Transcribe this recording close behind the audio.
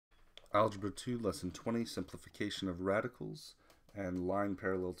Algebra 2, Lesson 20, Simplification of Radicals and Line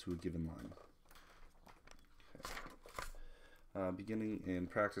Parallel to a Given Line. Okay. Beginning in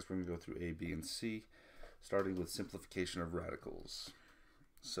practice, we're going to go through A, B, and C, starting with simplification of radicals.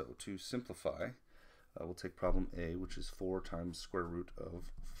 So to simplify, we'll take problem A, which is 4 times square root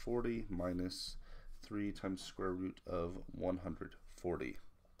of 40 minus 3 times square root of 140.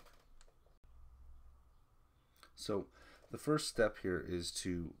 So the first step here is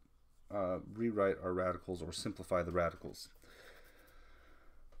to rewrite our radicals or simplify the radicals.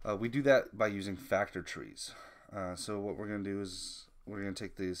 We do that by using factor trees. So what we're going to do is we're going to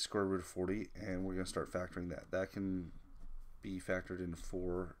take the square root of 40 and we're going to start factoring that. That can be factored in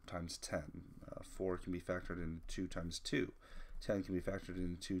 4 times 10. 4 can be factored in 2 times 2. 10 can be factored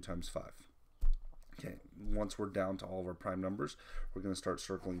in 2 times 5. Okay, once we're down to all of our prime numbers, we're going to start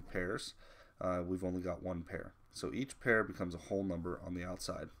circling pairs. We've only got one pair. So each pair becomes a whole number on the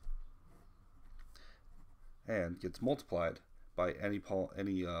outside and gets multiplied by any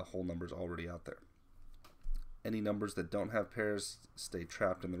whole numbers already out there. Any numbers that don't have pairs stay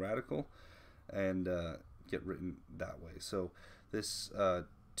trapped in the radical and get written that way. So this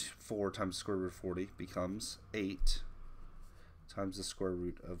 4 times the square root of 40 becomes 8 times the square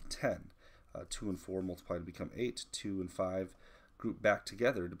root of 10. 2 and 4 multiplied to become 8. 2 and 5 group back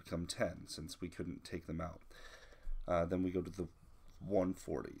together to become 10 since we couldn't take them out. Then we go to the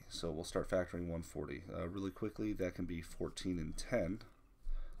 140. So we'll start factoring 140. Really quickly, that can be 14 and 10.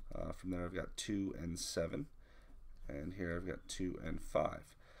 From there I've got 2 and 7. And here I've got 2 and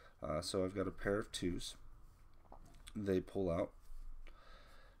 5. So I've got a pair of 2's. They pull out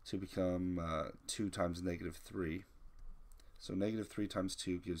to become 2 times negative 3. So negative 3 times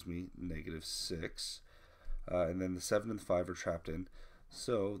 2 gives me negative 6. And then the 7 and the 5 are trapped in,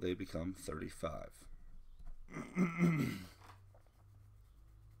 so they become 35.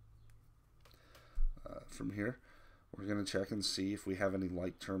 From here, we're going to check and see if we have any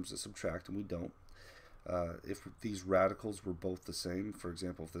like terms to subtract, and we don't. If these radicals were both the same, for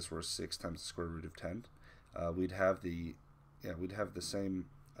example, if this were 6 times the square root of 10, we'd have the same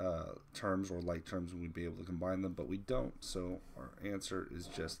terms or like terms, and we'd be able to combine them, but we don't. So our answer is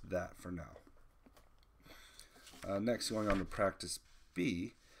just that for now. Next, going on to practice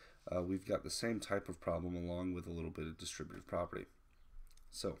B, we've got the same type of problem along with a little bit of distributive property.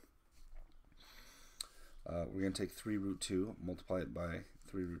 So we're going to take 3 root 2, multiply it by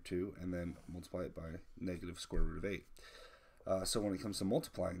 3 root 2, and then multiply it by negative square root of 8. So when it comes to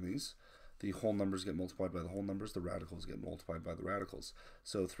multiplying these, the whole numbers get multiplied by the whole numbers, the radicals get multiplied by the radicals.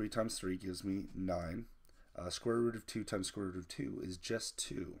 So 3 times 3 gives me 9. Square root of 2 times square root of 2 is just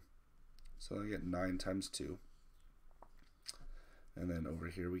 2. So I get 9 times 2. And then over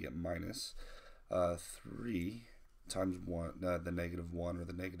here we get minus 3 times 1, the negative 1, or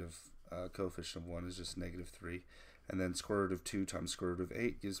the negative coefficient of 1 is just negative 3. And then square root of 2 times square root of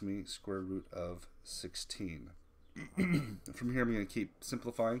 8 gives me square root of 16. From here I'm going to keep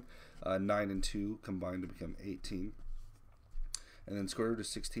simplifying. 9 and 2 combine to become 18. And then square root of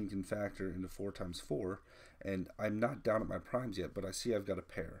 16 can factor into 4 times 4. And I'm not down at my primes yet, but I see I've got a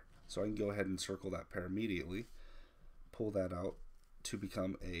pair. So I can go ahead and circle that pair immediately. Pull that out to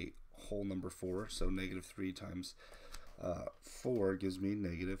become a whole number 4. So negative 3 times 4 gives me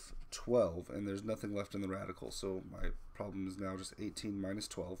negative 12. And there's nothing left in the radical. So my problem is now just 18 minus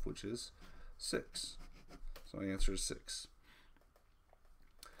 12, which is 6. So my answer is 6.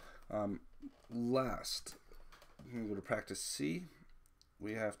 Last, I'm going to go to practice C.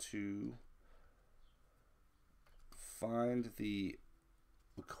 We have to find the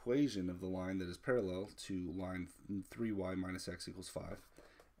equation of the line that is parallel to line 3y minus x equals 5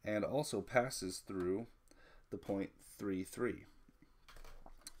 and also passes through the point 3, 3.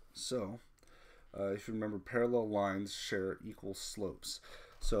 So if you remember, parallel lines share equal slopes.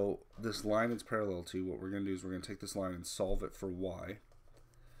 So this line it's parallel to, what we're going to do is we're going to take this line and solve it for y.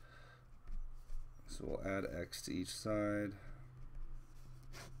 So we'll add x to each side.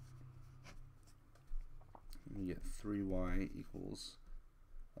 We get 3y equals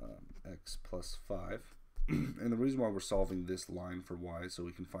x plus 5. And the reason why we're solving this line for y is so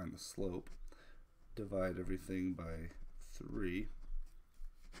we can find the slope. Divide everything by 3.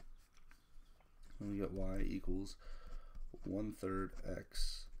 And we get y equals 1/3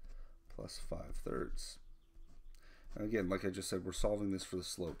 x plus 5/3. And again, like I just said, we're solving this for the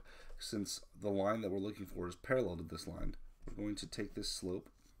slope. Since the line that we're looking for is parallel to this line, we're going to take this slope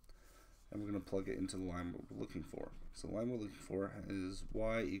and we're going to plug it into the line we're looking for. So the line we're looking for is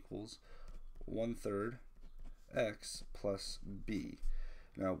y equals 1/3 x plus b.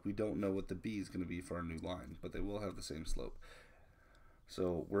 Now we don't know what the b is going to be for our new line, but they will have the same slope.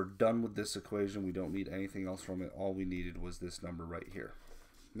 So we're done with this equation. We don't need anything else from it. All we needed was this number right here.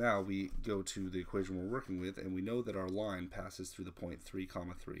 Now we go to the equation we're working with, and we know that our line passes through the point 3,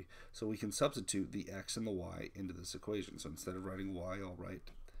 3. So we can substitute the x and the y into this equation. So instead of writing y, I'll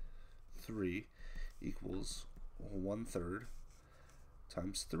write 3 equals 1/3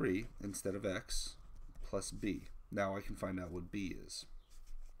 times 3 instead of x plus b. Now I can find out what b is.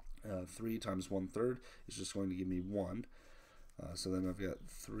 3 times 1/3 is just going to give me 1. So then I've got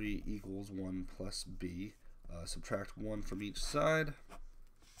 3 equals 1 plus b. Subtract 1 from each side,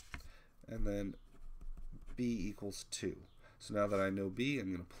 and then b equals 2. So now that I know b,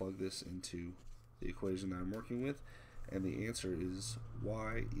 I'm going to plug this into the equation that I'm working with, and the answer is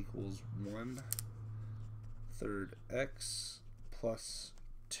y equals 1/3 x plus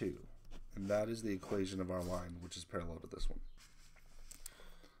 2. And that is the equation of our line, which is parallel to this one.